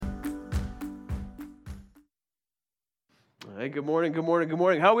Hey, good morning, good morning, good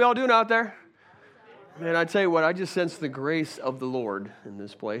morning. How are we all doing out there? Man, I tell you what, I just sense the grace of the Lord in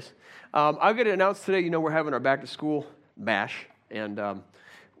this place. I'm going to announce today, we're having our back to school bash, and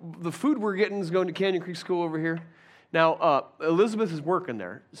the food we're getting is going to Canyon Creek School over here. Now, Elizabeth is working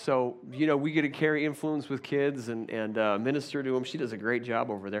there, so, we get to carry influence with kids and minister to them. She does a great job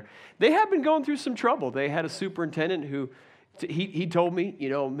over there. They have been going through some trouble. They had a superintendent who, he told me,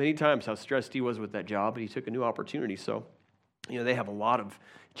 many times how stressed he was with that job, and he took a new opportunity, so they have a lot of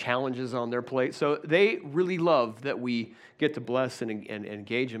challenges on their plate. So they really love that we get to bless and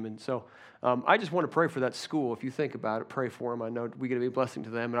engage them. And so I just want to pray for that school. If you think about it, pray for them. I know we get to be a blessing to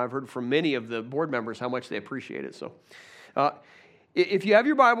them. And I've heard from many of the board members how much they appreciate it. So if you have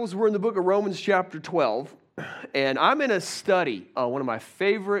your Bibles, we're in the book of Romans chapter 12. And I'm in a study on one of my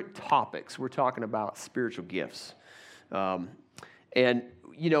favorite topics. We're talking about spiritual gifts. When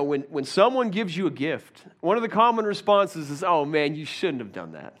someone gives you a gift, one of the common responses is, oh man, you shouldn't have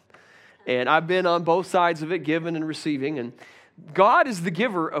done that. And I've been on both sides of it, giving and receiving. And God is the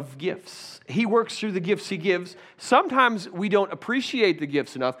giver of gifts. He works through the gifts he gives. Sometimes we don't appreciate the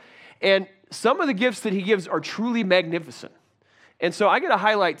gifts enough. And some of the gifts that he gives are truly magnificent. And so I got to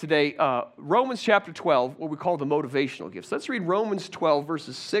highlight today Romans chapter 12, what we call the motivational gifts. Let's read Romans 12,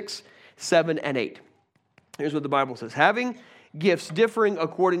 verses 6, 7, and 8. Here's what the Bible says. Having gifts differing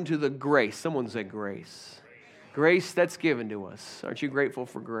according to the grace. Someone say grace. Grace that's given to us. Aren't you grateful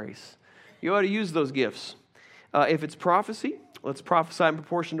for grace? You ought to use those gifts. If it's prophecy, let's prophesy in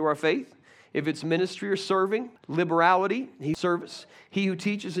proportion to our faith. If it's ministry or serving, liberality, service. He who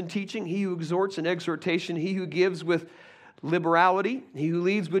teaches in teaching, he who exhorts in exhortation, he who gives with liberality, he who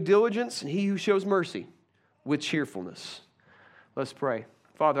leads with diligence, and he who shows mercy with cheerfulness. Let's pray.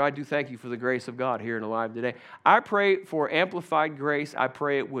 Father, I do thank you for the grace of God here and alive today. I pray for amplified grace. I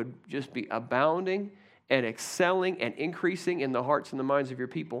pray it would just be abounding and excelling and increasing in the hearts and the minds of your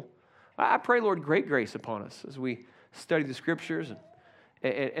people. I pray, Lord, great grace upon us as we study the scriptures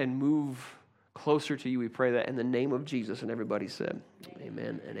and move closer to you. We pray that in the name of Jesus. And everybody said,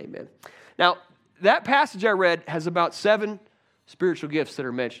 amen and amen. Now, that passage I read has about 7 spiritual gifts that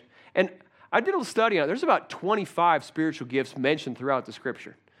are mentioned. And I did a little study on it. There's about 25 spiritual gifts mentioned throughout the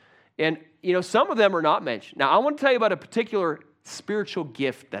scripture. And, some of them are not mentioned. Now, I want to tell you about a particular spiritual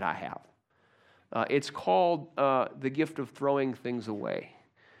gift that I have. It's called the gift of throwing things away.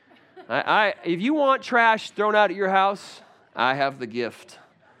 If you want trash thrown out at your house, I have the gift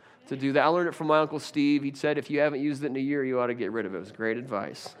to do that. I learned it from my Uncle Steve. He said, if you haven't used it in a year, you ought to get rid of it. It was great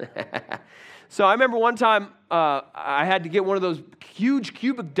advice. So I remember one time I had to get one of those huge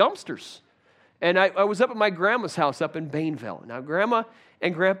cubic dumpsters. And I was up at my grandma's house up in Bainville. Now, Grandma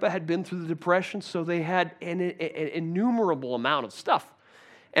and Grandpa had been through the Depression, so they had an innumerable amount of stuff.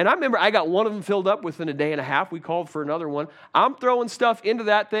 And I remember I got one of them filled up within a day and a half. We called for another one. I'm throwing stuff into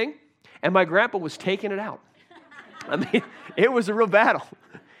that thing, and my grandpa was taking it out. I mean, it was a real battle.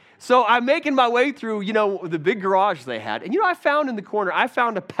 So I'm making my way through, the big garage they had. And I found in the corner, I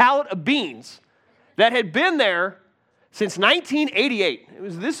found a pallet of beans that had been there since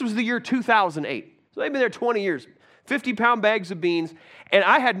 1988. This was the year 2008. So they've been there 20 years. 50-pound bags of beans. And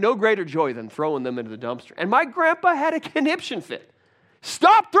I had no greater joy than throwing them into the dumpster. And my grandpa had a conniption fit.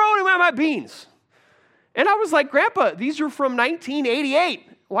 Stop throwing away my beans. And I was like, Grandpa, these are from 1988.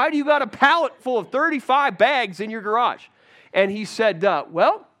 Why do you got a pallet full of 35 bags in your garage? And he said,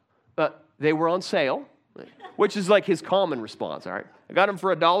 they were on sale, which is like his common response, all right? I got them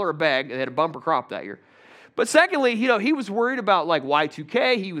for $1 a bag. They had a bumper crop that year. But secondly, he was worried about like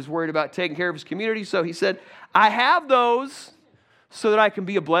Y2K. He was worried about taking care of his community. So he said, I have those so that I can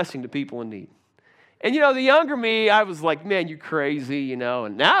be a blessing to people in need. And, the younger me, I was like, man, you're crazy, And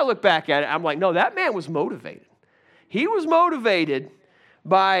now I look back at it, I'm like, no, that man was motivated. He was motivated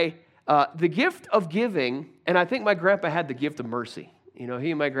by the gift of giving. And I think my grandpa had the gift of mercy. He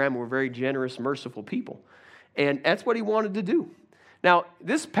and my grandma were very generous, merciful people. And that's what he wanted to do. Now,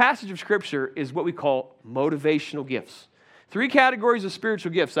 this passage of Scripture is what we call motivational gifts. 3 categories of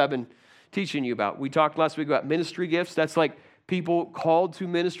spiritual gifts I've been teaching you about. We talked last week about ministry gifts. That's like people called to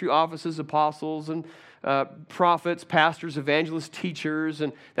ministry offices, apostles and prophets, pastors, evangelists, teachers.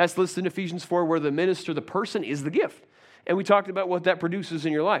 And that's listed in Ephesians 4 where the minister, the person, is the gift. And we talked about what that produces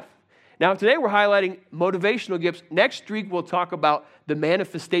in your life. Now, today we're highlighting motivational gifts. Next week, we'll talk about the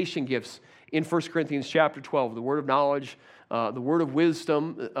manifestation gifts in 1 Corinthians chapter 12, the word of knowledge, the word of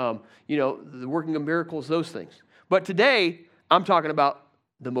wisdom, the working of miracles, those things. But today, I'm talking about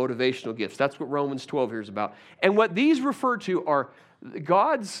the motivational gifts. That's what Romans 12 here is about. And what these refer to are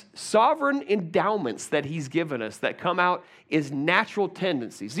God's sovereign endowments that he's given us that come out as natural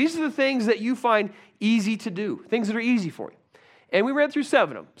tendencies. These are the things that you find easy to do, things that are easy for you. And we read through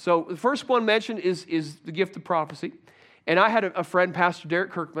 7 of them. So the first one mentioned is the gift of prophecy. And I had a friend, Pastor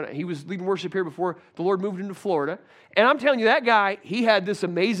Derek Kirkman. He was leading worship here before the Lord moved into Florida. And I'm telling you, that guy, he had this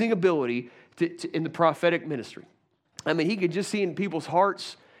amazing ability in the prophetic ministry. I mean, he could just see in people's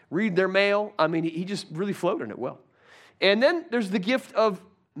hearts, read their mail. I mean, he just really flowed in it well. And then there's the gift of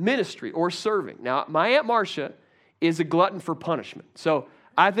ministry or serving. Now, my Aunt Marcia is a glutton for punishment. So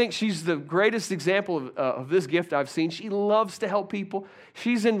I think she's the greatest example of this gift I've seen. She loves to help people.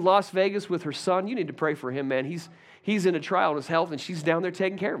 She's in Las Vegas with her son. You need to pray for him, man. He's in a trial in his health, and she's down there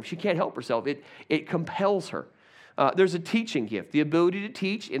taking care of him. She can't help herself. It compels her. There's a teaching gift, the ability to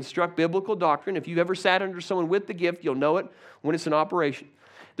teach, instruct biblical doctrine. If you've ever sat under someone with the gift, you'll know it when it's in operation.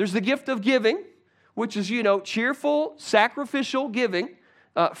 There's the gift of giving, which is, cheerful, sacrificial giving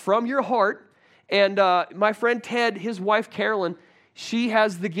from your heart. And my friend Ted, his wife Carolyn, she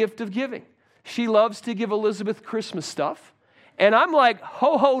has the gift of giving. She loves to give Elizabeth Christmas stuff. And I'm like,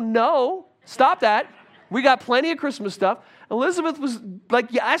 ho, ho, no, stop that. We got plenty of Christmas stuff. Elizabeth was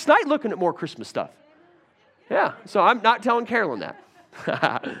like, last night looking at more Christmas stuff. Yeah, so I'm not telling Carolyn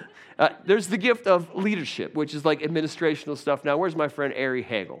that. There's the gift of leadership, which is like administrational stuff. Now, where's my friend Ari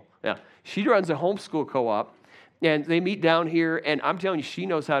Hagel? Yeah, she runs a homeschool co-op, and they meet down here, and I'm telling you, she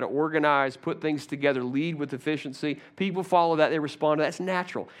knows how to organize, put things together, lead with efficiency. People follow that, they respond to that. That's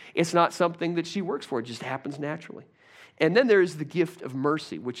natural. It's not something that she works for. It just happens naturally. And then there is the gift of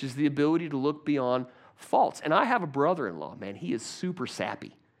mercy, which is the ability to look beyond faults. And I have a brother-in-law, man. He is super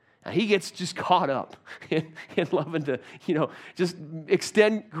sappy. Now, he gets just caught up in loving to, just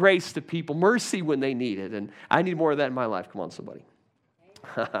extend grace to people, mercy when they need it. And I need more of that in my life. Come on, somebody.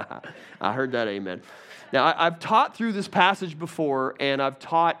 I heard that, amen. Now, I've taught through this passage before, and I've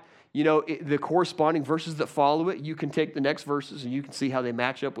taught, the corresponding verses that follow it. You can take the next verses, and you can see how they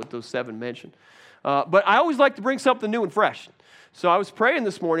match up with those 7 mentioned. But I always like to bring something new and fresh. So I was praying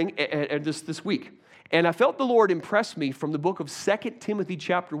this morning, and this week, and I felt the Lord impress me from the book of 2 Timothy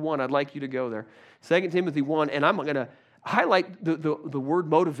chapter 1. I'd like you to go there. 2 Timothy 1, and I'm going to highlight the word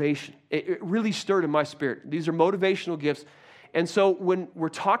motivation. It really stirred in my spirit. These are motivational gifts. And so when we're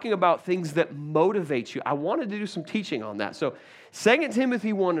talking about things that motivate you, I wanted to do some teaching on that. So 2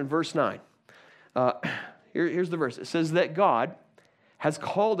 Timothy 1 and verse 9. Here's the verse. It says that God has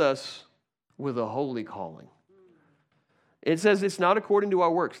called us with a holy calling. It says it's not according to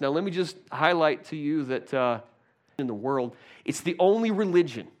our works. Now, let me just highlight to you that in the world, it's the only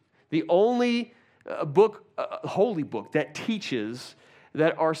religion, the only holy book that teaches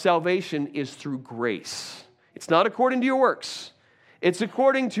that our salvation is through grace. It's not according to your works. It's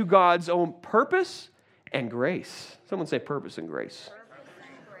according to God's own purpose and grace. Someone say purpose and grace.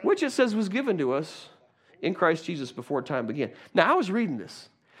 Which it says was given to us in Christ Jesus before time began. Now, I was reading this,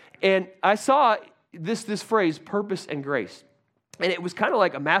 and I saw this phrase, purpose and grace. And it was kind of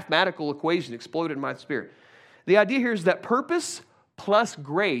like a mathematical equation exploded in my spirit. The idea here is that purpose plus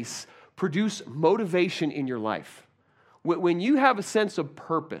grace produce motivation in your life. When you have a sense of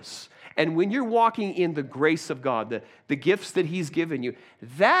purpose, and when you're walking in the grace of God, the gifts that He's given you,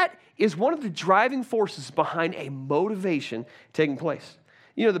 that is one of the driving forces behind a motivation taking place.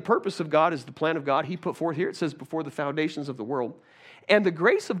 The purpose of God is the plan of God He put forth here. It says before the foundations of the world. And the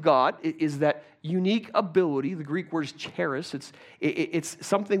grace of God is that unique ability. The Greek word is charis. It's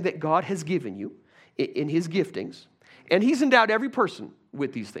something that God has given you in His giftings. And He's endowed every person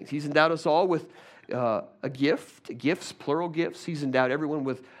with these things. He's endowed us all with a gift, gifts, plural gifts. He's endowed everyone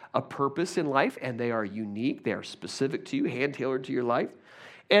with a purpose in life, and they are unique. They are specific to you, hand-tailored to your life.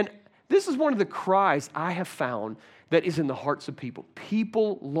 And this is one of the cries I have found that is in the hearts of people.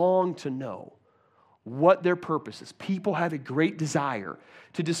 People long to know what their purpose is. People have a great desire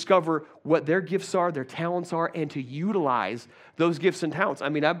to discover what their gifts are, their talents are, and to utilize those gifts and talents. I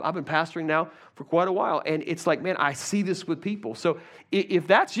mean, I've been pastoring now for quite a while, and it's like, man, I see this with people. So if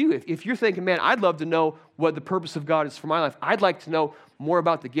that's you, if you're thinking, man, I'd love to know what the purpose of God is for my life, I'd like to know more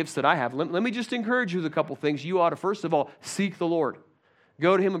about the gifts that I have. Let me just encourage you with a couple things. You ought to, first of all, seek the Lord.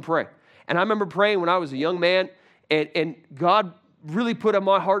 Go to Him and pray. And I remember praying when I was a young man, and God really put on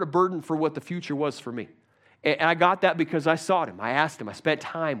my heart a burden for what the future was for me. And I got that because I sought Him. I asked Him. I spent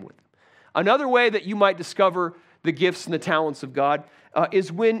time with Him. Another way that you might discover the gifts and the talents of God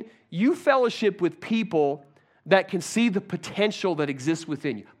is when you fellowship with people that can see the potential that exists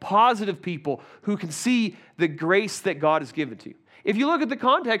within you. Positive people who can see the grace that God has given to you. If you look at the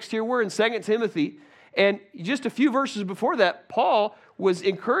context here, we're in 2 Timothy, And just a few verses before that, Paul was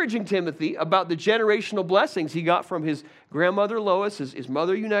encouraging Timothy about the generational blessings he got from his grandmother Lois, his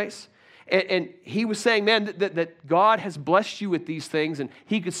mother Eunice. And he was saying, man, that God has blessed you with these things, and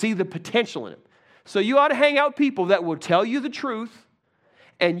he could see the potential in it. So you ought to hang out with people that will tell you the truth,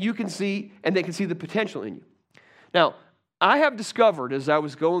 and they can see the potential in you. Now, I have discovered as I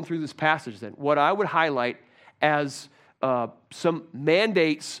was going through this passage then, what I would highlight as some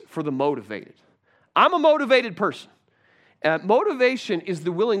mandates for the motivated. I'm a motivated person. Motivation is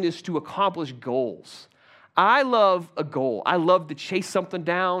the willingness to accomplish goals. I love a goal. I love to chase something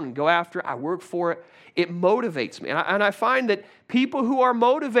down and go after it. I work for it. It motivates me. And I find that people who are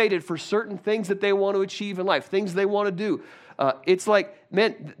motivated for certain things that they want to achieve in life, things they want to do, it's like,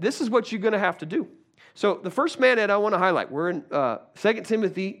 man, this is what you're going to have to do. So the first mandate I want to highlight, we're in 2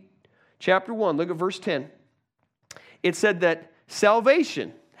 Timothy chapter 1. Look at verse 10. It said that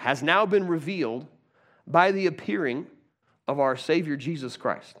salvation has now been revealed by the appearing of our Savior Jesus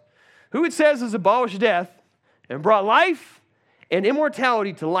Christ, who it says has abolished death and brought life and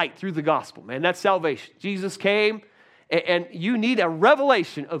immortality to light through the gospel. Man, that's salvation. Jesus came, and you need a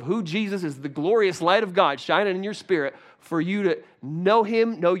revelation of who Jesus is, the glorious light of God shining in your spirit for you to know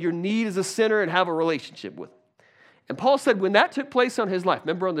him, know your need as a sinner, and have a relationship with him. And Paul said when that took place on his life,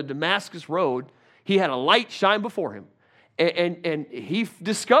 remember on the Damascus road, he had a light shine before him. And he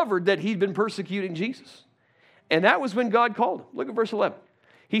discovered that he'd been persecuting Jesus. And that was when God called him. Look at verse 11.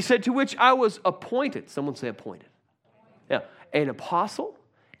 He said, to which I was appointed. Someone say appointed. Yeah. An apostle,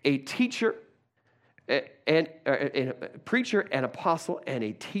 a teacher, and a preacher, an apostle, and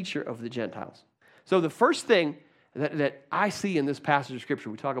a teacher of the Gentiles. So the first thing that I see in this passage of Scripture,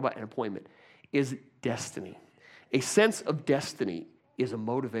 we talk about an appointment, is destiny. A sense of destiny is a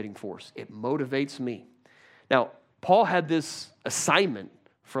motivating force. It motivates me. Now, Paul had this assignment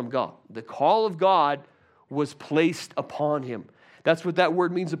from God. The call of God was placed upon him. That's what that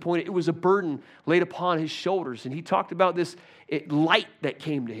word means, appointed. It was a burden laid upon his shoulders. And he talked about this light that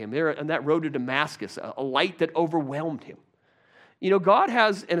came to him there on that road to Damascus, a light that overwhelmed him. You know, God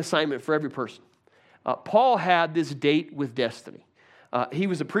has an assignment for every person. Paul had this date with destiny. He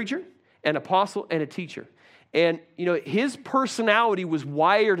was a preacher, an apostle, and a teacher. And, you know, his personality was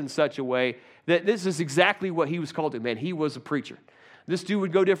wired in such a way that this is exactly what he was called to. Man, he was a preacher. This dude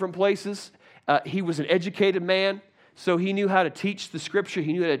would go different places. He was an educated man, so he knew how to teach the Scripture.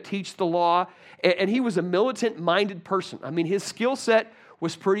 He knew how to teach the law. And he was a militant-minded person. I mean, his skill set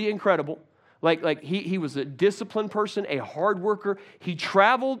was pretty incredible. Like he was a disciplined person, a hard worker. He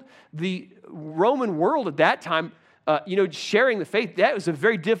traveled the Roman world at that time, sharing the faith. That was a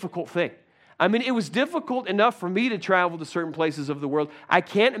very difficult thing. I mean, it was difficult enough for me to travel to certain places of the world. I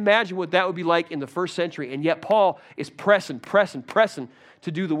can't imagine what that would be like in the first century. And yet Paul is pressing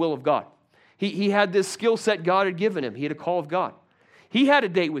to do the will of God. He had this skill set God had given him. He had a call of God. He had a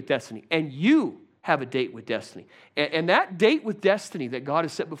date with destiny, and you have a date with destiny. And that date with destiny that God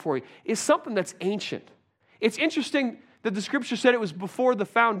has set before you is something that's ancient. It's interesting that the Scripture said it was before the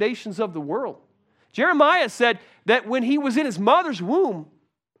foundations of the world. Jeremiah said that when he was in his mother's womb,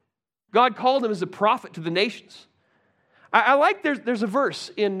 God called him as a prophet to the nations. I like there's a verse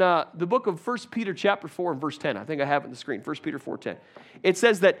in the book of 1 Peter chapter 4 and verse 10. I think I have it on the screen, 1 Peter 4:10. It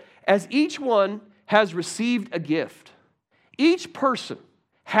says that as each one has received a gift, each person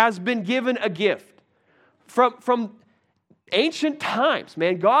has been given a gift from ancient times.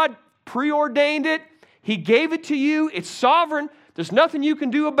 Man, God preordained it. He gave it to you. It's sovereign. There's nothing you can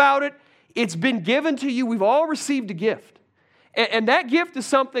do about it. It's been given to you. We've all received a gift. And that gift is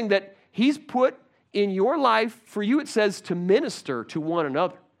something that He's put in your life for you, it says, to minister to one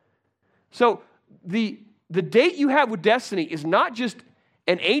another. So the date you have with destiny is not just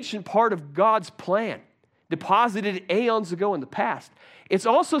an ancient part of God's plan, deposited aeons ago in the past. It's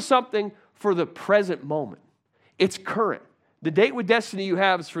also something for the present moment. It's current. The date with destiny you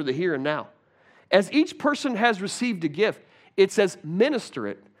have is for the here and now. As each person has received a gift, it says, minister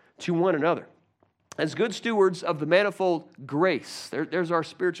it to one another. As good stewards of the manifold grace, there's our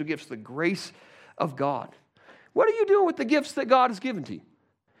spiritual gifts, the grace of God. What are you doing with the gifts that God has given to you?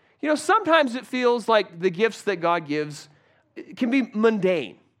 You know, sometimes it feels like the gifts that God gives can be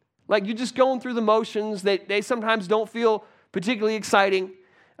mundane. Like you're just going through the motions. They sometimes don't feel particularly exciting.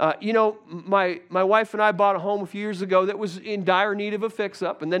 My wife and I bought a home a few years ago that was in dire need of a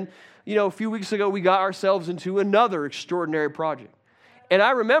fix-up. And then, a few weeks ago, we got ourselves into another extraordinary project. And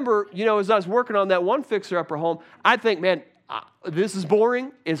I remember, as I was working on that one fixer-upper home, I think, man, this is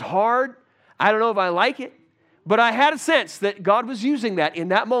boring, it's hard, I don't know if I like it. But I had a sense that God was using that in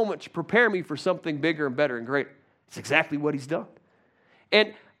that moment to prepare me for something bigger and better and greater. It's exactly what He's done.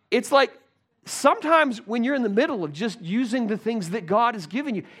 And it's like sometimes when you're in the middle of just using the things that God has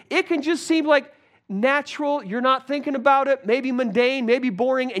given you, it can just seem like natural. You're not thinking about it, maybe mundane, maybe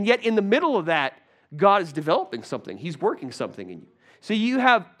boring, and yet in the middle of that, God is developing something. He's working something in you. So you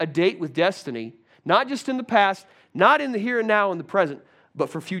have a date with destiny, not just in the past, not in the here and now in the present, but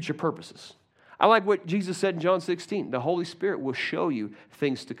for future purposes. I like what Jesus said in John 16. The Holy Spirit will show you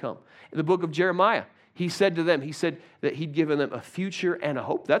things to come. In the book of Jeremiah, he said to them, he said that he'd given them a future and a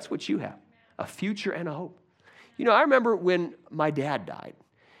hope. That's what you have, a future and a hope. You know, I remember when my dad died.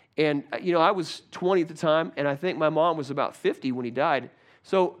 And, you know, I was 20 at the time, and I think my mom was about 50 when he died.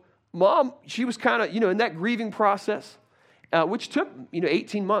 So Mom, she was kind of, you know, in that grieving process, which took,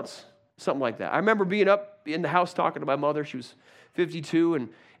 18 months, something like that. I remember being up in the house talking to my mother. She was 52,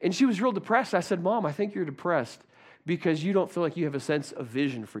 and she was real depressed. I said, Mom, I think you're depressed because you don't feel like you have a sense of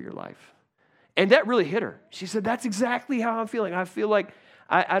vision for your life. And that really hit her. She said, that's exactly how I'm feeling. I feel like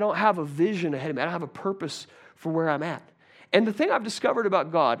I don't have a vision ahead of me. I don't have a purpose for where I'm at. And the thing I've discovered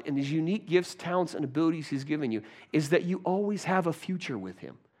about God and these unique gifts, talents, and abilities he's given you is that you always have a future with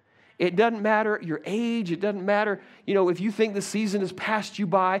him. It doesn't matter your age. It doesn't matter, if you think the season has passed you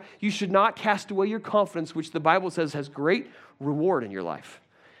by, you should not cast away your confidence, which the Bible says has great reward in your life.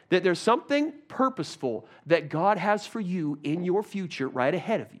 That there's something purposeful that God has for you in your future right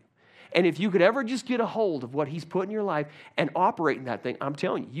ahead of you. And if you could ever just get a hold of what he's put in your life and operate in that thing, I'm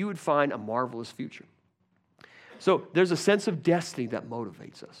telling you, you would find a marvelous future. So there's a sense of destiny that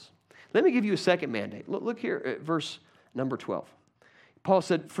motivates us. Let me give you a second mandate. Look here at verse number 12. Paul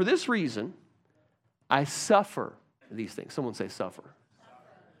said, for this reason, I suffer these things. Someone say suffer.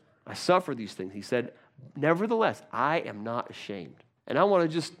 I suffer these things. He said, nevertheless, I am not ashamed. And I want to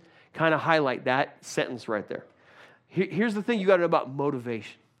just kind of highlight that sentence right there. Here's the thing you got to know about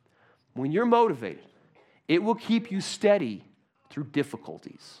motivation. When you're motivated, it will keep you steady through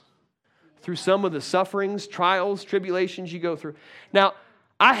difficulties, through some of the sufferings, trials, tribulations you go through. Now,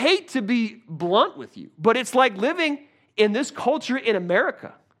 I hate to be blunt with you, but it's like living in this culture in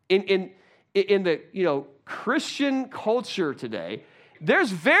America, in the Christian culture today.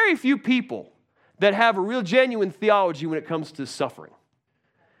 There's very few people that have a real genuine theology when it comes to suffering.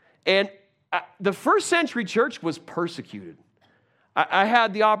 And the first century church was persecuted. I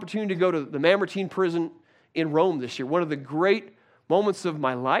had the opportunity to go to the Mamertine prison in Rome this year, one of the great moments of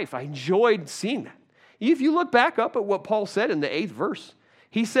my life. I enjoyed seeing that. If you look back up at what Paul said in the 8th verse,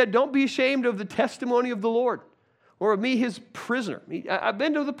 he said, don't be ashamed of the testimony of the Lord or of me, his prisoner. I've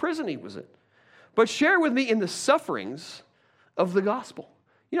been to the prison he was in. But share with me in the sufferings of the gospel.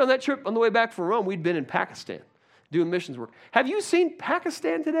 That trip on the way back from Rome, we'd been in Pakistan doing missions work. Have you seen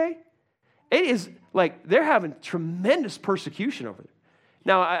Pakistan today? It is like they're having tremendous persecution over there.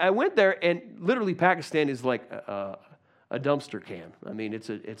 Now, I went there, and literally Pakistan is like a dumpster can. I mean,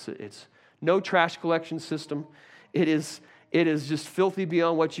 it's no trash collection system. It is just filthy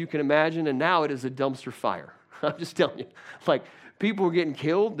beyond what you can imagine, and now it is a dumpster fire. I'm just telling you, like people are getting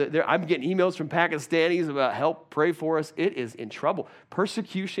killed. I'm getting emails from Pakistanis about help, pray for us. It is in trouble.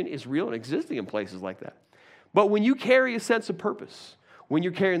 Persecution is real and existing in places like that. But when you carry a sense of purpose, when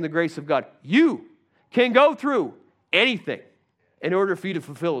you're carrying the grace of God, you can go through anything in order for you to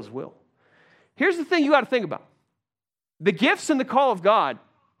fulfill his will. Here's the thing you got to think about. The gifts and the call of God,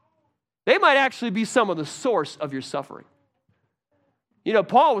 they might actually be some of the source of your suffering.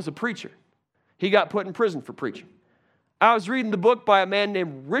 Paul was a preacher. He got put in prison for preaching. I was reading the book by a man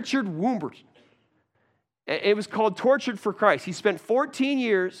named Richard Wurmbrand. It was called Tortured for Christ. He spent 14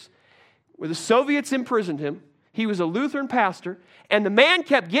 years where the Soviets imprisoned him. He was a Lutheran pastor, and the man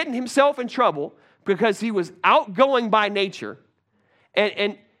kept getting himself in trouble because he was outgoing by nature,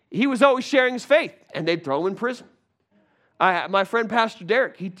 and he was always sharing his faith, and they'd throw him in prison. My friend Pastor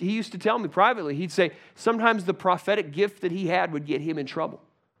Derek, he used to tell me privately, he'd say sometimes the prophetic gift that he had would get him in trouble.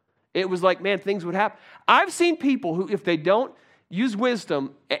 It was like, man, things would happen. I've seen people who, if they don't use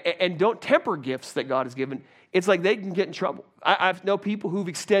wisdom and don't temper gifts that God has given, it's like they can get in trouble. I've known people who've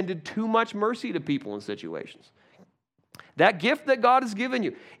extended too much mercy to people in situations. That gift that God has given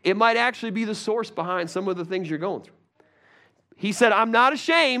you, it might actually be the source behind some of the things you're going through. He said, I'm not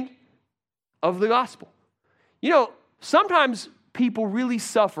ashamed of the gospel. Sometimes people really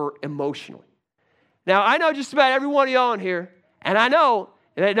suffer emotionally. Now, I know just about every one of y'all in here, and I know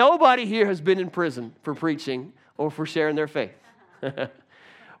that nobody here has been in prison for preaching or for sharing their faith.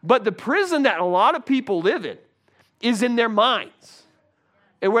 But the prison that a lot of people live in is in their minds,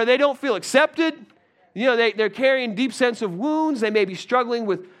 and where they don't feel accepted. They're carrying deep sense of wounds. They may be struggling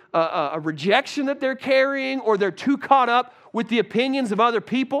with a rejection that they're carrying, or they're too caught up with the opinions of other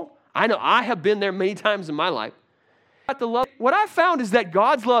people. I know I have been there many times in my life. What I found is that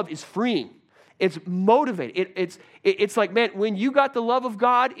God's love is freeing. It's motivated. It's like, man, when you got the love of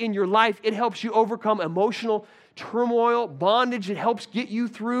God in your life, it helps you overcome emotional turmoil, bondage. It helps get you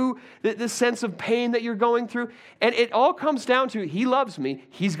through this sense of pain that you're going through. And it all comes down to, he loves me.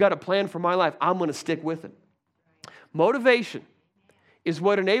 He's got a plan for my life. I'm going to stick with it. Motivation is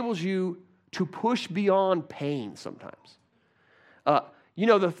what enables you to push beyond pain sometimes.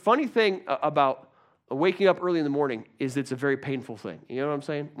 The funny thing about waking up early in the morning is it's a very painful thing. You know what I'm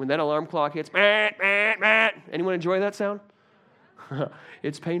saying? When that alarm clock hits, anyone enjoy that sound?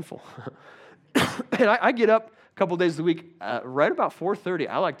 It's painful. And I get up a couple days a week, right about 4:30.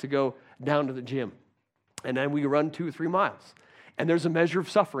 I like to go down to the gym. And then we run 2 or 3 miles. And there's a measure of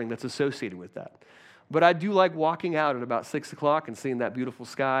suffering that's associated with that. But I do like walking out at about 6 o'clock and seeing that beautiful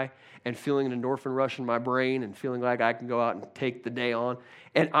sky and feeling an endorphin rush in my brain and feeling like I can go out and take the day on.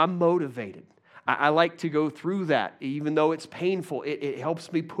 And I'm motivated. I like to go through that. Even though it's painful, it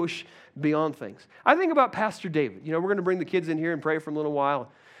helps me push beyond things. I think about Pastor David. We're going to bring the kids in here and pray for a little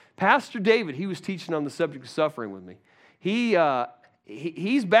while. Pastor David, he was teaching on the subject of suffering with me.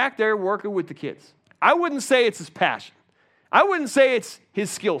 He's back there working with the kids. I wouldn't say it's his passion. I wouldn't say it's his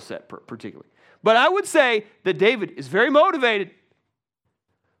skill set particularly. But I would say that David is very motivated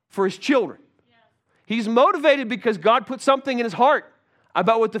for his children. Yeah. He's motivated because God put something in his heart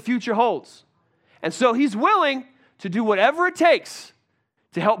about what the future holds. And so he's willing to do whatever it takes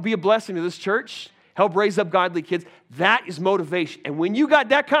to help be a blessing to this church, help raise up godly kids. That is motivation. And when you got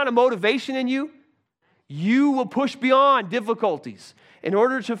that kind of motivation in you, you will push beyond difficulties in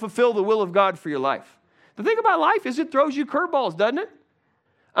order to fulfill the will of God for your life. The thing about life is it throws you curveballs, doesn't it?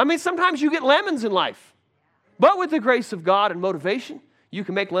 Sometimes you get lemons in life. But with the grace of God and motivation, you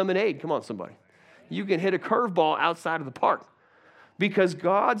can make lemonade. Come on, somebody. You can hit a curveball outside of the park because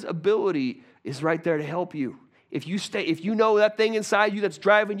God's ability is right there to help you. If you know that thing inside you that's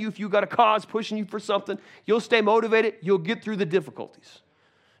driving you, if you got a cause pushing you for something, you'll stay motivated. You'll get through the difficulties.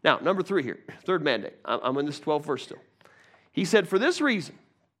 Now, number 3 here, third mandate. I'm in this 12th verse still. He said, for this reason,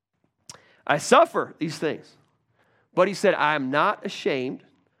 I suffer these things. But he said, I am not ashamed,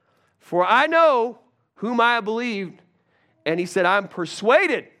 for I know whom I have believed. And he said, I'm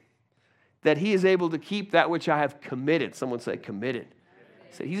persuaded that he is able to keep that which I have committed. Someone say committed.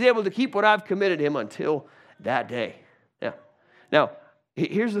 He said, he's able to keep what I've committed him until that day. Now,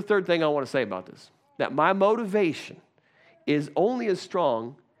 here's the third thing I want to say about this. That my motivation is only as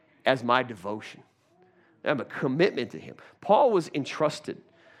strong as my devotion. I have a commitment to him. Paul was entrusted.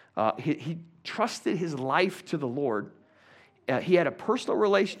 He trusted his life to the Lord. He had a personal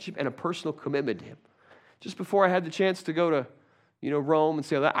relationship and a personal commitment to him. Just before I had the chance to go to, Rome and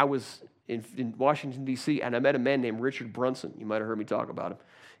say that, I was in Washington, D.C., and I met a man named Richard Brunson. You might have heard me talk about him.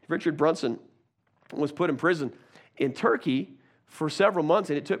 Richard Brunson was put in prison in Turkey for several months,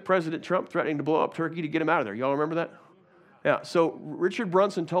 and it took President Trump threatening to blow up Turkey to get him out of there. Y'all remember that? Yeah, so Richard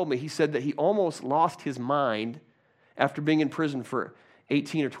Brunson told me, he said that he almost lost his mind after being in prison for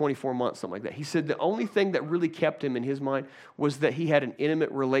 18 or 24 months, something like that. He said the only thing that really kept him in his mind was that he had an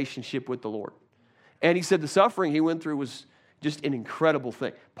intimate relationship with the Lord. And he said the suffering he went through was just an incredible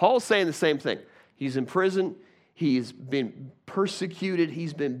thing. Paul's saying the same thing. He's in prison. He's been persecuted.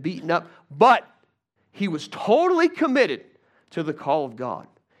 He's been beaten up. But he was totally committed to the call of God.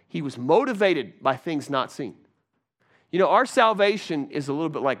 He was motivated by things not seen. Our salvation is a little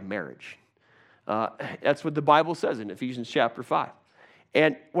bit like marriage. That's what the Bible says in Ephesians chapter 5.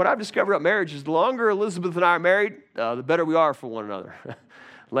 And what I've discovered about marriage is the longer Elizabeth and I are married, the better we are for one another.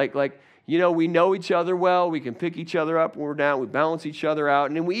 We know each other well. We can pick each other up when we're down. We balance each other out.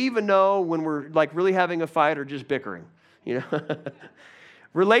 And then we even know when we're really having a fight or just bickering.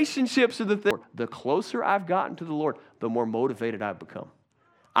 Relationships are the thing. The closer I've gotten to the Lord, the more motivated I've become.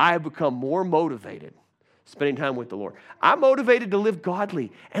 I have become more motivated spending time with the Lord. I'm motivated to live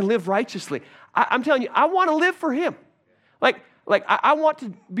godly and live righteously. I'm telling you, I want to live for him. I want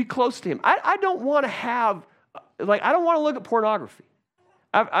to be close to him. I don't want to have, I don't want to look at pornography.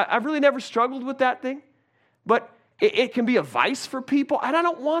 I've really never struggled with that thing, but it can be a vice for people, and I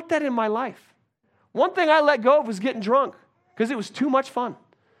don't want that in my life. One thing I let go of was getting drunk because it was too much fun.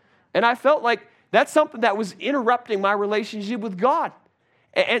 And I felt like that's something that was interrupting my relationship with God.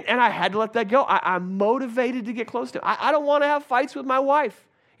 And I had to let that go. I'm motivated to get close to him. I don't want to have fights with my wife.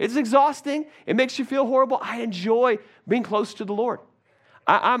 It's exhausting. It makes you feel horrible. I enjoy being close to the Lord.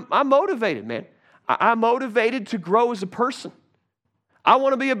 I'm motivated, man. I'm motivated to grow as a person. I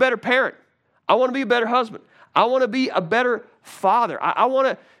want to be a better parent. I want to be a better husband. I want to be a better father. I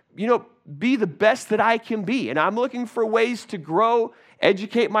want to, be the best that I can be. And I'm looking for ways to grow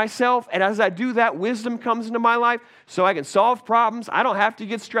educate myself. And as I do that, wisdom comes into my life so I can solve problems. I don't have to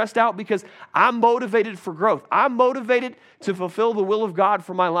get stressed out because I'm motivated for growth. I'm motivated to fulfill the will of God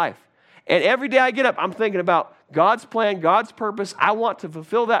for my life. And every day I get up, I'm thinking about God's plan, God's purpose. I want to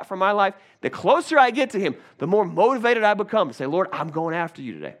fulfill that for my life. The closer I get to Him, the more motivated I become to say, Lord, I'm going after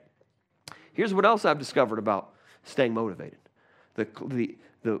you today. Here's what else I've discovered about staying motivated.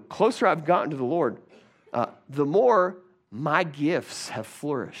 The closer I've gotten to the Lord, the more my gifts have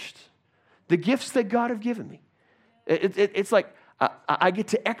flourished. The gifts that God have given me. It's like I get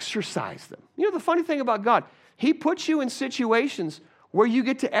to exercise them. You know, the funny thing about God, He puts you in situations where you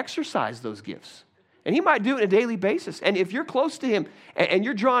get to exercise those gifts. And He might do it on a daily basis. And if you're close to Him and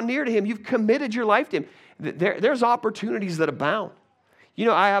you're drawn near to Him, you've committed your life to Him, there's opportunities that abound. You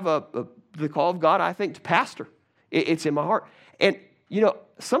know, I have the call of God, I think, to pastor. It's in my heart. And, you know,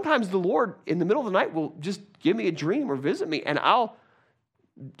 sometimes the Lord in the middle of the night will just give me a dream or visit me, and I'll,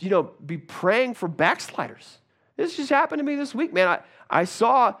 you know, be praying for backsliders. This just happened to me this week, man. I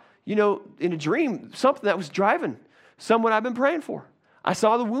saw, you know, in a dream, something that was driving someone I've been praying for. I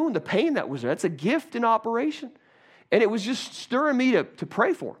saw the wound, the pain that was there. That's a gift in operation. And it was just stirring me to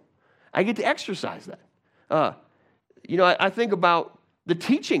pray for him. I get to exercise that. You know, I think about the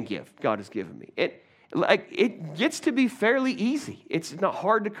teaching gift God has given me. It gets to be fairly easy. It's not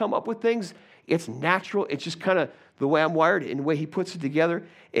hard to come up with things. It's natural. It's just kind of the way I'm wired and the way He puts it together.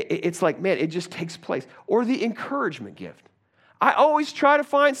 It's like, man, it just takes place. Or the encouragement gift. I always try to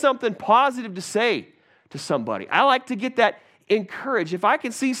find something positive to say to somebody. I like to get that encouraged. If I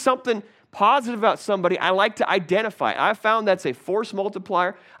can see something positive about somebody, I like to identify. I found that's a force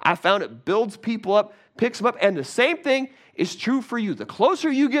multiplier. I found it builds people up, picks them up. And the same thing is true for you. The closer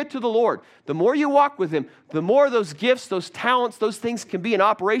you get to the Lord, the more you walk with Him, the more those gifts, those talents, those things can be in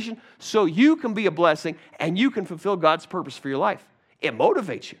operation so you can be a blessing and you can fulfill God's purpose for your life. It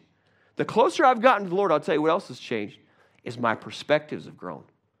motivates you. The closer I've gotten to the Lord, I'll tell you what else has changed, is my perspectives have grown.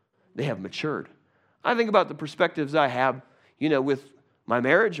 They have matured. I think about the perspectives I have, you know, with my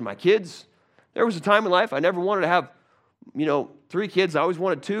marriage and my kids. There was a time in life I never wanted to have, you know, 3 kids. I always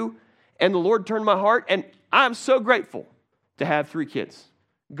wanted 2. And the Lord turned my heart, and I'm so grateful to have 3 kids.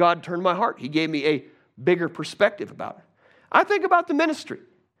 God turned my heart. He gave me a bigger perspective about it. I think about the ministry.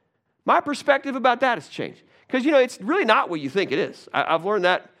 My perspective about that has changed. Because, you know, it's really not what you think it is. I've learned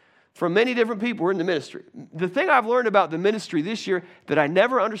that from many different people who are in the ministry. The thing I've learned about the ministry this year that I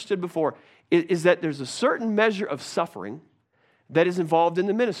never understood before is that there's a certain measure of suffering that is involved in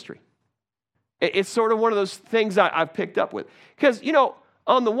the ministry. It's sort of one of those things I've picked up with. Because, you know,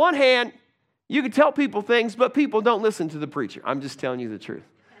 on the one hand, you can tell people things, but people don't listen to the preacher. I'm just telling you the truth.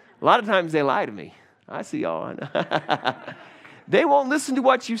 A lot of times they lie to me. I see y'all. They won't listen to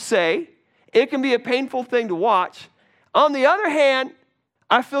what you say. It can be a painful thing to watch. On the other hand,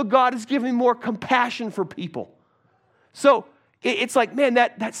 I feel God has given me more compassion for people. So it's like, man,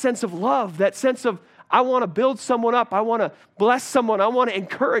 that sense of love, that sense of I want to build someone up. I want to bless someone. I want to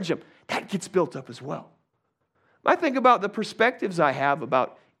encourage them. That gets built up as well. I think about the perspectives I have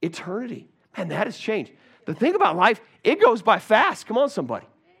about eternity. Man, that has changed. The thing about life, it goes by fast. Come on, somebody.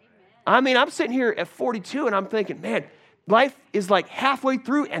 I mean, I'm sitting here at 42 and I'm thinking, man, life is like halfway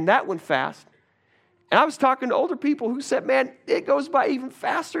through and that went fast. And I was talking to older people who said, man, it goes by even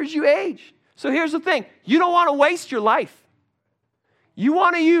faster as you age. So here's the thing. You don't want to waste your life. You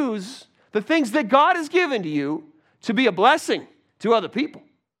want to use the things that God has given to you to be a blessing to other people.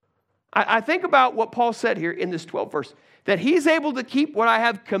 I think about what Paul said here in this 12th verse, that he's able to keep what I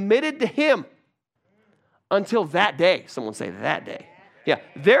have committed to him until that day. Someone say that day. Yeah,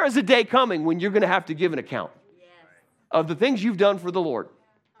 there is a day coming when you're going to have to give an account of the things you've done for the Lord.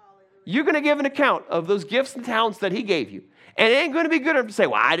 You're going to give an account of those gifts and talents that he gave you. And it ain't going to be good enough to say,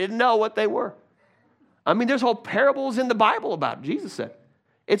 well, I didn't know what they were. I mean, there's whole parables in the Bible about it. Jesus said,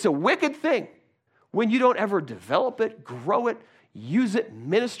 it's a wicked thing when you don't ever develop it, grow it, use it,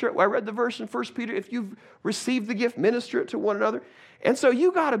 minister it. Well, I read the verse in 1 Peter, if you've received the gift, minister it to one another. And so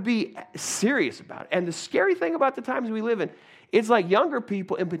you got to be serious about it. And the scary thing about the times we live in, it's like younger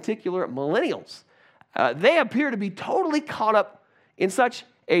people, in particular millennials, they appear to be totally caught up in such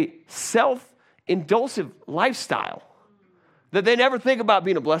a self-indulsive lifestyle that they never think about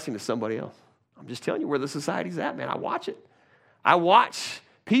being a blessing to somebody else. I'm just telling you where the society's at, man. I watch it. I watch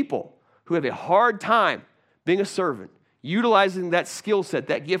people who have a hard time being a servant, utilizing that skill set,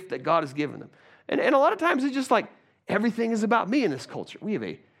 that gift that God has given them. And a lot of times it's just like everything is about me in this culture. We have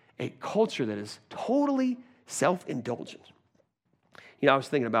a culture that is totally self-indulgent. You know, I was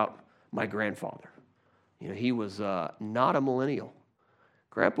thinking about my grandfather. You know, he was not a millennial.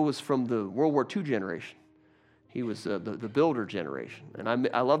 Grandpa was from the World War II generation. He was the builder generation, and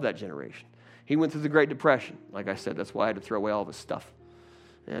I love that generation. He went through the Great Depression. Like I said, that's why I had to throw away all of his stuff.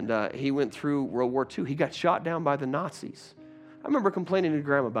 And he went through World War II. He got shot down by the Nazis. I remember complaining to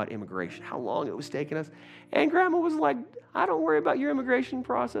Grandma about immigration, how long it was taking us. And Grandma was like, I don't worry about your immigration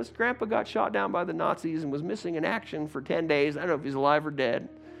process. Grandpa got shot down by the Nazis and was missing in action for 10 days. I don't know if he's alive or dead.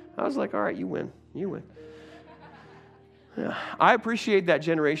 I was like, all right, you win. You win. Yeah. I appreciate that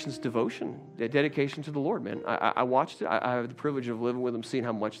generation's devotion, that dedication to the Lord, man. I watched it. I have the privilege of living with them, seeing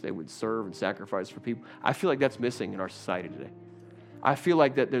how much they would serve and sacrifice for people. I feel like that's missing in our society today. I feel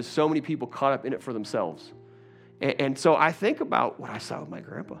like that there's so many people caught up in it for themselves. And so I think about what I saw with my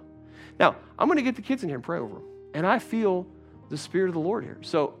grandpa. Now, I'm going to get the kids in here and pray over them. And I feel the Spirit of the Lord here.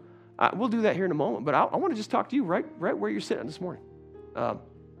 So we'll do that here in a moment. But I want to just talk to you right where you're sitting this morning.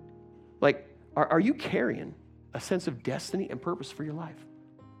 Are you carrying a sense of destiny and purpose for your life?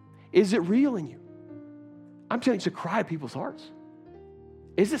 Is it real in you? I'm telling you, it's a cry of people's hearts.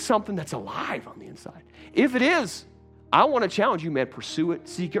 Is it something that's alive on the inside? If it is, I want to challenge you, man. Pursue it,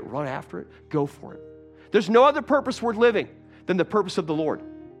 seek it, run after it, go for it. There's no other purpose worth living than the purpose of the Lord.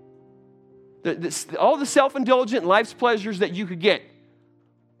 All the self-indulgent life's pleasures that you could get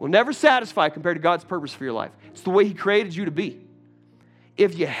will never satisfy compared to God's purpose for your life. It's the way He created you to be.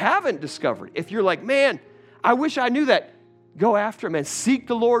 If you haven't discovered, if you're like, man, I wish I knew that, go after it, man. Seek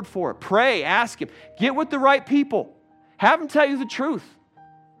the Lord for it. Pray, ask Him. Get with the right people. Have them tell you the truth.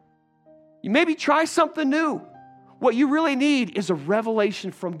 You maybe try something new. What you really need is a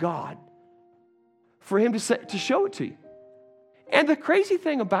revelation from God for Him to show it to you. And the crazy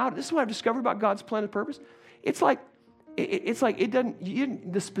thing about it, this is what I've discovered about God's plan and purpose. It's like it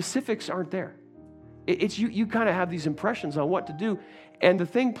doesn't, the specifics aren't there. It's you kind of have these impressions on what to do, and the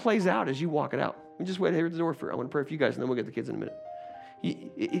thing plays out as you walk it out. We just wait here at the door I want to pray for you guys, and then we'll get the kids in a minute.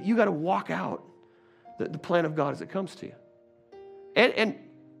 You got to walk out the plan of God as it comes to you. And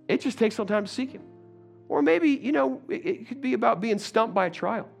it just takes some time to seek Him. Or maybe, it could be about being stumped by a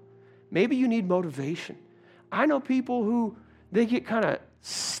trial. Maybe you need motivation. I know people who, they get kind of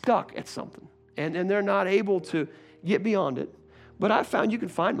stuck at something, and they're not able to get beyond it. But I found you can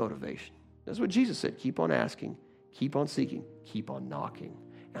find motivation. That's what Jesus said. Keep on asking, keep on seeking, keep on knocking,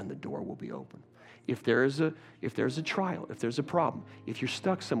 and the door will be open. If there's a trial, if there's a problem, if you're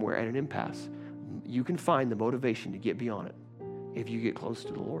stuck somewhere at an impasse, you can find the motivation to get beyond it if you get close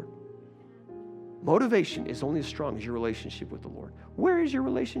to the Lord. Motivation is only as strong as your relationship with the Lord. Where is your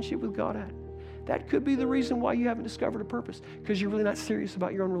relationship with God at? That could be the reason why you haven't discovered a purpose, because you're really not serious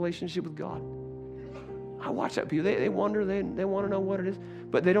about your own relationship with God. I watch that people. They wonder, they want to know what it is,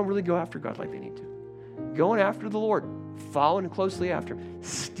 but they don't really go after God like they need to. Going after the Lord, following closely after Him,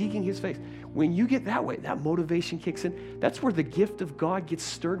 seeking His face. When you get that way, that motivation kicks in. That's where the gift of God gets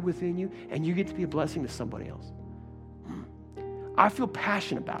stirred within you, and you get to be a blessing to somebody else. I feel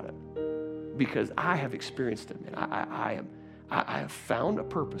passionate about it because I have experienced it, and I have found a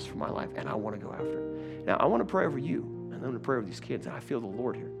purpose for my life, and I want to go after it. Now, I want to pray over you, and I'm going to pray over these kids, and I feel the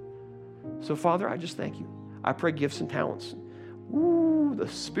Lord here. So, Father, I just thank you. I pray gifts and talents. Ooh, the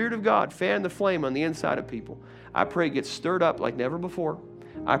Spirit of God, fan the flame on the inside of people. I pray it gets stirred up like never before.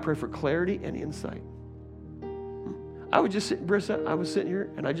 I pray for clarity and insight. I was just sitting, Brissa, I was sitting here,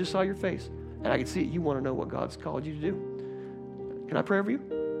 and I just saw your face, and I could see it. You want to know what God's called you to do. Can I pray over you?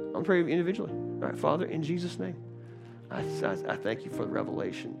 I'm going to pray over you individually. All right, Father, in Jesus' name. I thank you for the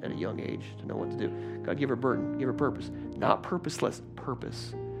revelation at a young age to know what to do. God, give her burden, give her purpose. Not purposeless,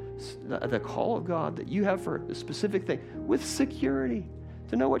 purpose. The call of God that you have for a specific thing with security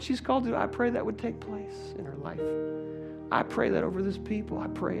to know what she's called to do. I pray that would take place in her life. I pray that over this people. I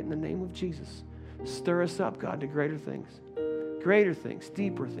pray it in the name of Jesus. Stir us up, God, to greater things,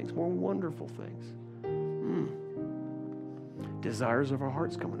 deeper things, more wonderful things. Desires of our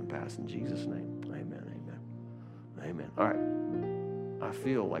hearts coming to pass in Jesus' name. Amen, amen, amen. All right. I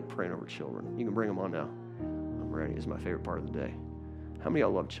feel like praying over children. You can bring them on now. I'm ready. It's my favorite part of the day. How many of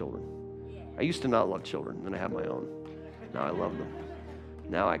y'all love children? I used to not love children, then I have my own. Now I love them.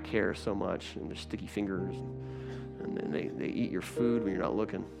 Now I care so much, and their sticky fingers, and then they eat your food when you're not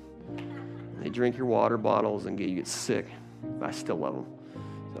looking. They drink your water bottles and you get sick. I still love them.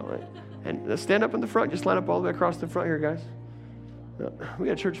 So, and let's stand up in the front. Just line up all the way across the front here, guys. We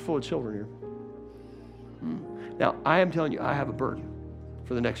got a church full of children here. Now, I am telling you, I have a burden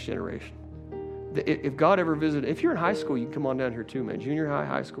for the next generation. If God ever visited, if you're in high school, you can come on down here too, man. Junior high,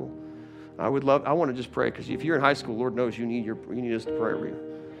 high school. I want to just pray, because if you're in high school, Lord knows you need us to pray over you.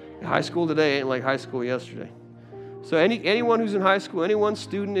 High school today ain't like high school yesterday. So anyone who's in high school, anyone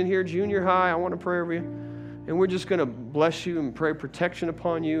student in here, junior high, I want to pray over you. And we're just going to bless you and pray protection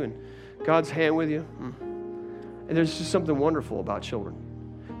upon you and God's hand with you. And there's just something wonderful about children.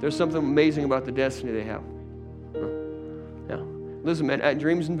 There's something amazing about the destiny they have. Yeah. Listen, man, at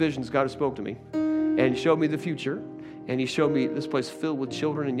Dreams and Visions, God has spoke to me. And he showed me the future. And he showed me this place filled with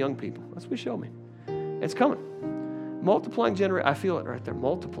children and young people. That's what he showed me. It's coming. Multiplying generation. I feel it right there.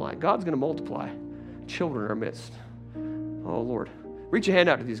 Multiplying. God's going to multiply children in our midst. Oh, Lord. Reach your hand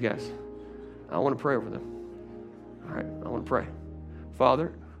out to these guys. I want to pray over them. All right. I want to pray.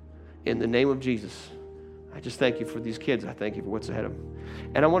 Father, in the name of Jesus, I just thank you for these kids. I thank you for what's ahead of them.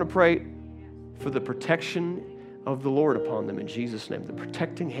 And I want to pray for the protection of the Lord upon them in Jesus' name, the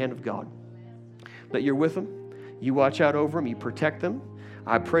protecting hand of God. That you're with them. You watch out over them. You protect them.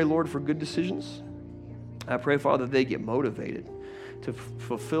 I pray, Lord, for good decisions. I pray, Father, they get motivated to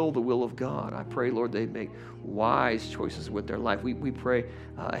fulfill the will of God. I pray, Lord, they make wise choices with their life. We pray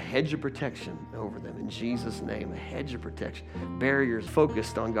a hedge of protection over them in Jesus' name, a hedge of protection. Barriers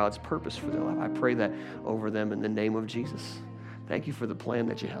focused on God's purpose for their life. I pray that over them in the name of Jesus. Thank you for the plan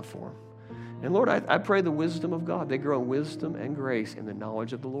that you have for them. And Lord, I pray the wisdom of God. They grow in wisdom and grace in the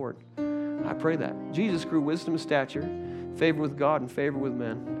knowledge of the Lord. I pray that. Jesus grew wisdom and stature, favor with God and favor with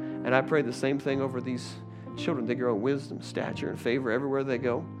men. And I pray the same thing over these children. They grow in wisdom, stature, and favor everywhere they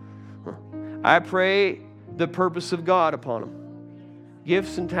go. I pray the purpose of God upon them.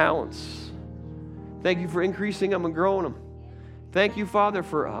 Gifts and talents. Thank you for increasing them and growing them. Thank you, Father,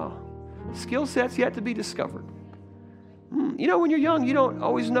 for skill sets yet to be discovered. You know, when you're young, you don't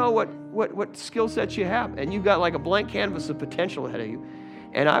always know what skill sets you have. And you've got like a blank canvas of potential ahead of you.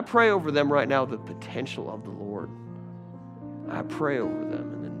 And I pray over them right now the potential of the Lord. I pray over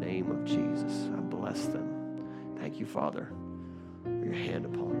them in the name of Jesus. I bless them. Thank you, Father, for your hand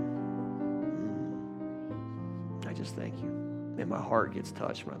upon them. I just thank you. And my heart gets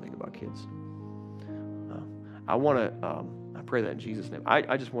touched when I think about kids. I pray that in Jesus' name.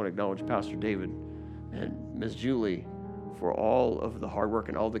 I just want to acknowledge Pastor David and Miss Julie for all of the hard work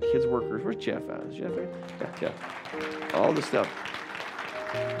and all the kids workers. Where's Jeff at? Is Jeff there? Yeah, Jeff. All the stuff.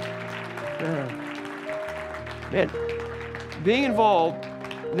 Man, being involved,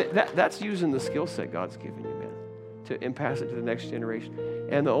 that's using the skill set God's given you, man, to pass it to the next generation.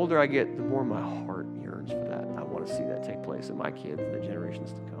 And the older I get, the more my heart yearns for that. I want to see that take place in my kids and the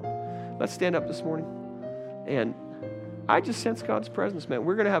generations to come. Let's stand up this morning. And I just sense God's presence, man.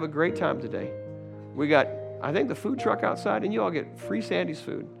 We're going to have a great time today. We got, I think, the food truck outside, and you all get free Sandy's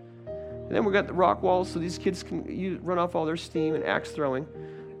food. And then we got the rock walls so these kids can run off all their steam and axe throwing.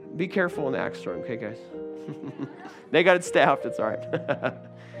 Be careful in the axe throwing, okay, guys? They got it staffed. It's all right.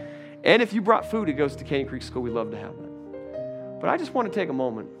 And if you brought food, it goes to Canyon Creek School. We'd love to have that. But I just want to take a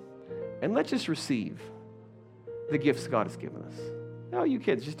moment and let's just receive the gifts God has given us. Now, you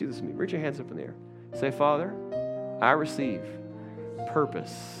kids, just do this with me. Reach your hands up in the air. Say, Father, I receive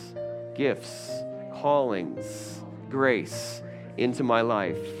purpose, gifts, callings, grace into my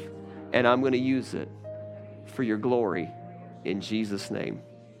life. And I'm going to use it for your glory in Jesus' name.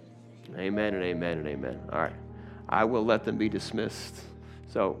 Amen and amen and amen. All right. I will let them be dismissed.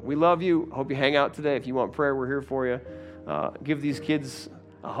 So we love you. Hope you hang out today. If you want prayer, we're here for you. Give these kids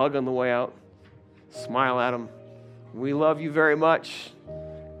a hug on the way out. Smile at them. We love you very much.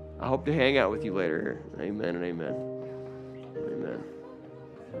 I hope to hang out with you later here. Amen and amen. Amen.